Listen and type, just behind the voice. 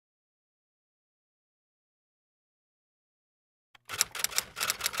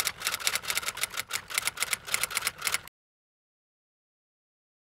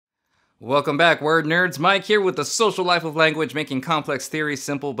Welcome back, word nerds. Mike here with the social life of language, making complex theories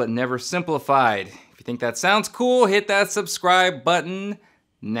simple but never simplified. If you think that sounds cool, hit that subscribe button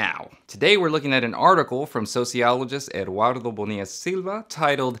now. Today we're looking at an article from sociologist Eduardo Bonilla-Silva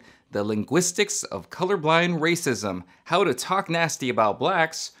titled "The Linguistics of Colorblind Racism: How to Talk Nasty About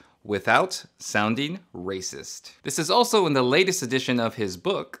Blacks Without Sounding Racist." This is also in the latest edition of his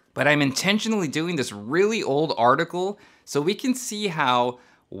book, but I'm intentionally doing this really old article so we can see how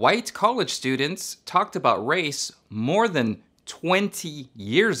white college students talked about race more than 20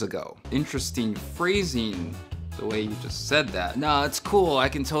 years ago. Interesting phrasing, the way you just said that. No, it's cool, I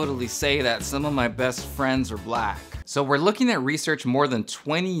can totally say that some of my best friends are black. So we're looking at research more than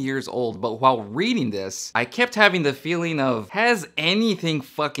 20 years old, but while reading this, I kept having the feeling of, has anything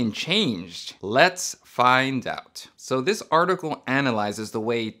fucking changed? Let's find out. So this article analyzes the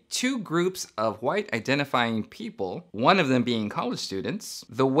way two groups of white identifying people, one of them being college students,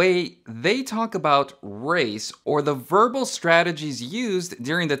 the way they talk about race or the verbal strategies used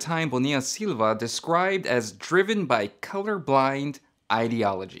during the time Bonilla-Silva described as driven by colorblind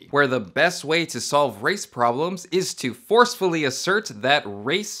ideology, where the best way to solve race problems is to forcefully assert that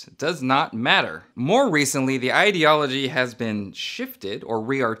race does not matter. More recently, the ideology has been shifted or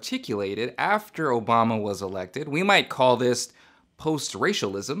re-articulated after Obama was elected. We might call this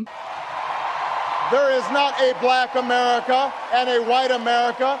post-racialism. There is not a black America and a white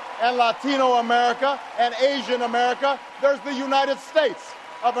America and Latino America and Asian America. There's the United States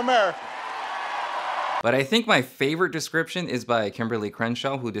of America. But I think my favorite description is by Kimberly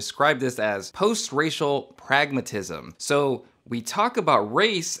Crenshaw, who described this as post-racial pragmatism. So we talk about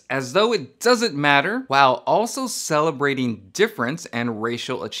race as though it doesn't matter, while also celebrating difference and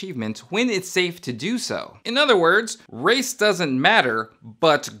racial achievement when it's safe to do so. In other words, race doesn't matter,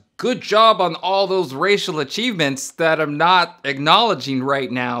 but good job on all those racial achievements that I'm not acknowledging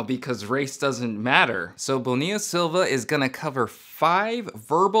right now because race doesn't matter. So Bonilla-Silva is gonna cover 5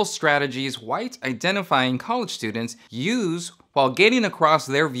 verbal strategies white identifying college students use while getting across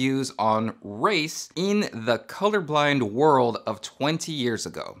their views on race in the colorblind world of 20 years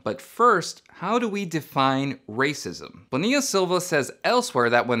ago. But first, how do we define racism? Bonilla-Silva says elsewhere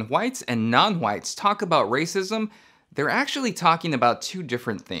that when whites and non-whites talk about racism, they're actually talking about 2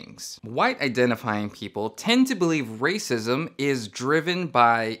 different things. White identifying people tend to believe racism is driven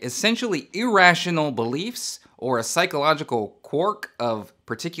by essentially irrational beliefs or a psychological quirk of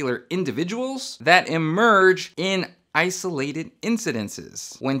particular individuals that emerge in isolated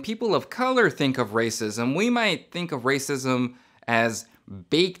incidences. When people of color think of racism, we might think of racism as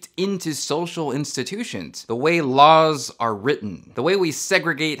baked into social institutions, the way laws are written, the way we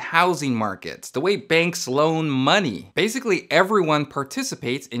segregate housing markets, the way banks loan money. Basically, everyone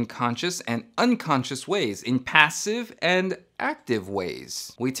participates in conscious and unconscious ways, in passive and active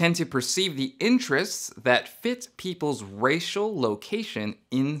ways. We tend to perceive the interests that fit people's racial location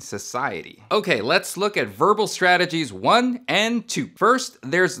in society. Okay, let's look at verbal strategies 1 and 2. First,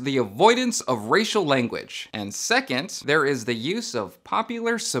 there's the avoidance of racial language. And second, there is the use of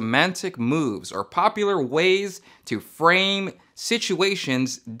popular semantic moves or popular ways to frame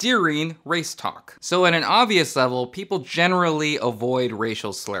situations during race talk. So at an obvious level, people generally avoid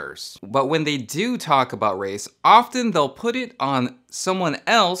racial slurs. But when they do talk about race, often they'll put it on someone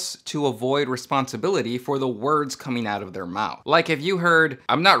else to avoid responsibility for the words coming out of their mouth. Like if you heard,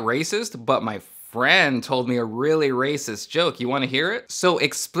 "I'm not racist, but my friend told me a really racist joke. You want to hear it?" So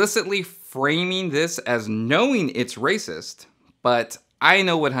explicitly framing this as knowing it's racist, but I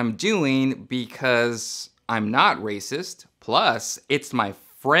know what I'm doing because I'm not racist. Plus, it's my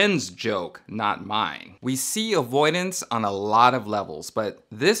friend's joke, not mine. We see avoidance on a lot of levels, but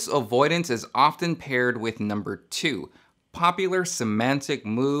this avoidance is often paired with number 2, popular semantic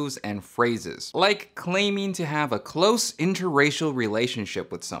moves and phrases, like claiming to have a close interracial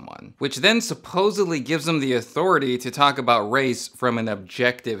relationship with someone, which then supposedly gives them the authority to talk about race from an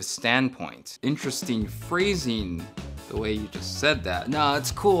objective standpoint. Interesting phrasing, the way you just said that. No,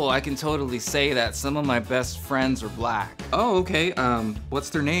 it's cool, I can totally say that some of my best friends are black. Oh, okay, what's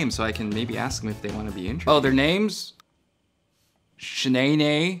their name so I can maybe ask them if they want to be interested? Oh, their names?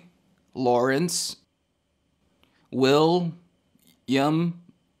 Shanae, Lawrence, Will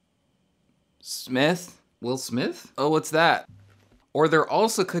Smith? Will Smith? Oh, what's that? Or there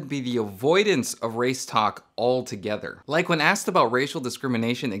also could be the avoidance of race talk altogether. Like when asked about racial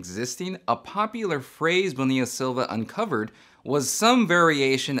discrimination existing, a popular phrase Bonilla-Silva uncovered was some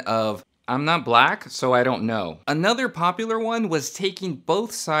variation of, "I'm not black, so I don't know." Another popular one was taking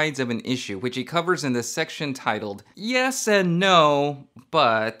both sides of an issue, which he covers in this section titled, "Yes and No,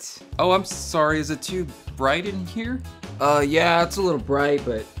 but..." Oh, I'm sorry, is it too bright in here? Yeah, it's a little bright,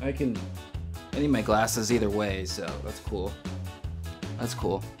 but I need my glasses either way, so that's cool. That's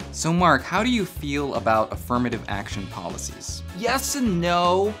cool. So Mark, how do you feel about affirmative action policies? Yes and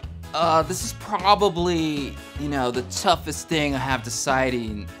no. This is probably, the toughest thing I have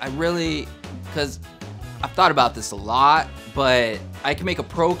deciding. Because I've thought about this a lot, but I can make a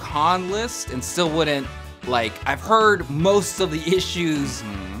pro-con list and still wouldn't, I've heard most of the issues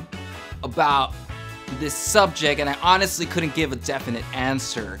about this subject, and I honestly couldn't give a definite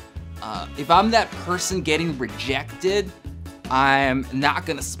answer. If I'm that person getting rejected, I'm not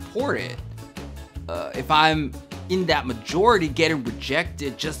gonna support it. If I'm in that majority getting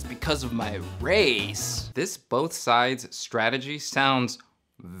rejected just because of my race, this both sides strategy sounds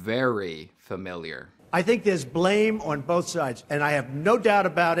very familiar. I think there's blame on both sides, and I have no doubt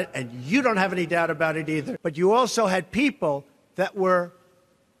about it, and you don't have any doubt about it either. But you also had people that were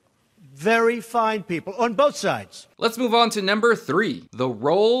very fine people on both sides. Let's move on to number 3, the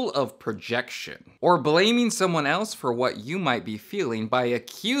role of projection, or blaming someone else for what you might be feeling by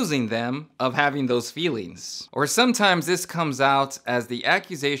accusing them of having those feelings. Or sometimes this comes out as the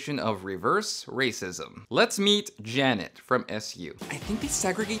accusation of reverse racism. Let's meet Janet from SU. I think they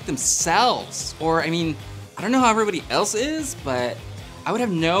segregate themselves, or I don't know how everybody else is, but I would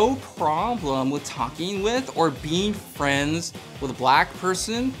have no problem with talking with or being friends with a black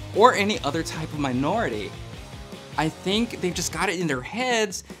person or any other type of minority. I think they've just got it in their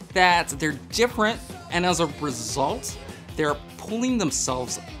heads that they're different, and as a result, they're pulling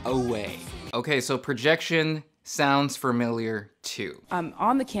themselves away. Okay, so projection sounds familiar too.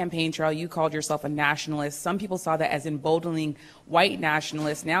 On the campaign trail, you called yourself a nationalist. Some people saw that as emboldening white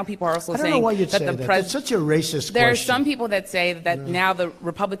nationalists. Now people are also saying that I don't know why you'd say that. That's such a racist There question. are some people that say that now the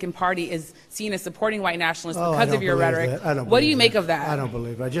Republican Party is seen as supporting white nationalists because of your rhetoric. What do you make of that? I don't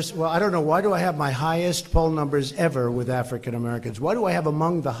believe it. I don't know. Why do I have my highest poll numbers ever with African Americans? Why do I have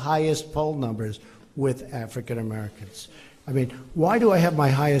among the highest poll numbers with African Americans? Why do I have my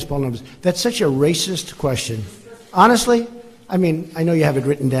highest poll numbers? That's such a racist question. Honestly, I know you have it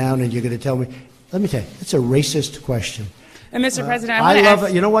written down and you're going to tell me. Let me tell you, it's a racist question. And Mr. President, I love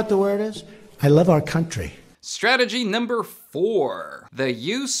it. You know what the word is? I love our country. Strategy number 4, the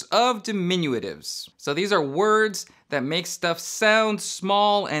use of diminutives. So these are words that make stuff sound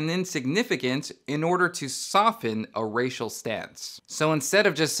small and insignificant in order to soften a racial stance. So instead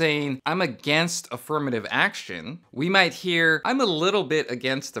of just saying, I'm against affirmative action, we might hear, I'm a little bit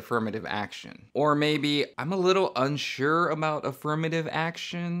against affirmative action. Or maybe, I'm a little unsure about affirmative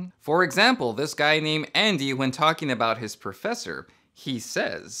action. For example, this guy named Andy, when talking about his professor, he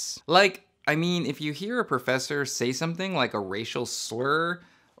says, if you hear a professor say something like a racial slur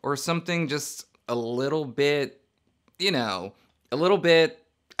or something just a little bit, a little bit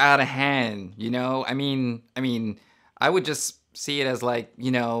out of hand, I would just see it as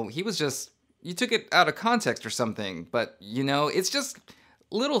you took it out of context or something, but it's just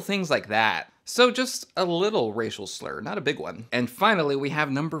little things like that. So just a little racial slur, not a big one. And finally, we have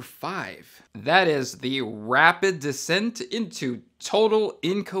number 5. That is the rapid descent into total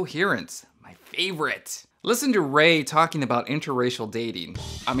incoherence. My favorite. Listen to Ray talking about interracial dating.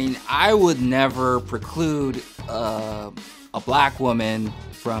 I would never preclude a black woman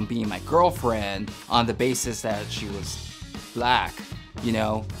from being my girlfriend on the basis that she was black. You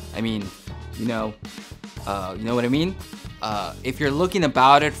know what I mean? If you're looking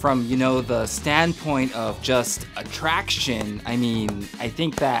about it from, the standpoint of just attraction, I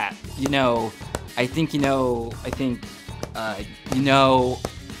think that,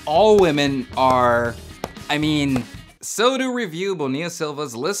 all women are, so to review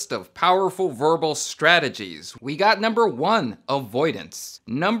Bonilla-Silva's list of powerful verbal strategies, we got number 1, avoidance.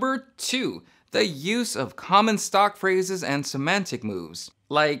 Number 2, the use of common stock phrases and semantic moves.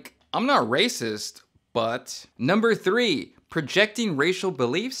 I'm not racist, but. Number 3, projecting racial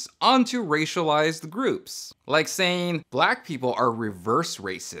beliefs onto racialized groups. Like saying black people are reverse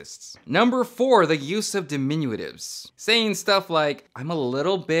racists. Number 4, the use of diminutives. Saying stuff like, I'm a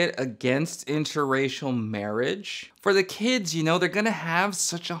little bit against interracial marriage. For the kids, they're gonna have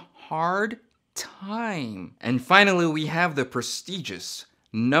such a hard time. And finally, we have the prestigious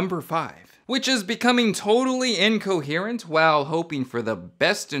number 5, which is becoming totally incoherent while hoping for the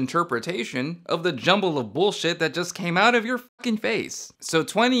best interpretation of the jumble of bullshit that just came out of your fucking face. So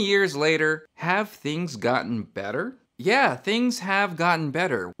 20 years later, have things gotten better? Yeah, things have gotten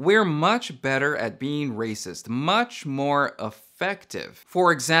better. We're much better at being racist, much more effective.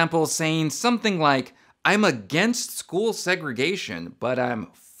 For example, saying something like, I'm against school segregation, but I'm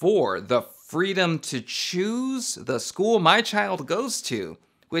for the freedom to choose the school my child goes to.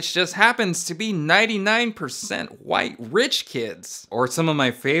 which just happens to be 99% white rich kids. Or some of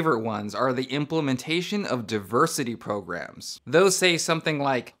my favorite ones are the implementation of diversity programs. Those say something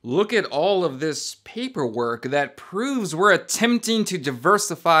like, look at all of this paperwork that proves we're attempting to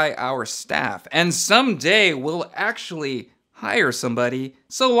diversify our staff, and someday we'll actually hire somebody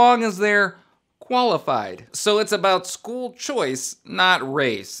so long as they're qualified. So it's about school choice, not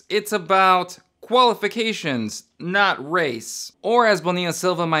race. It's about qualifications, not race. Or as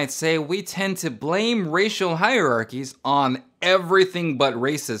Bonilla-Silva might say, we tend to blame racial hierarchies on everything but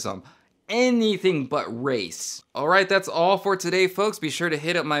racism. Anything but race. Alright, that's all for today, folks. Be sure to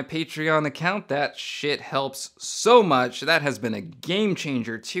hit up my Patreon account. That shit helps so much. That has been a game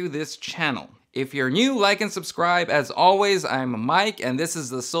changer to this channel. If you're new, like and subscribe. As always, I'm Mike, and this is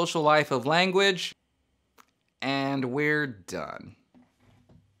The Social Life of Language. And we're done.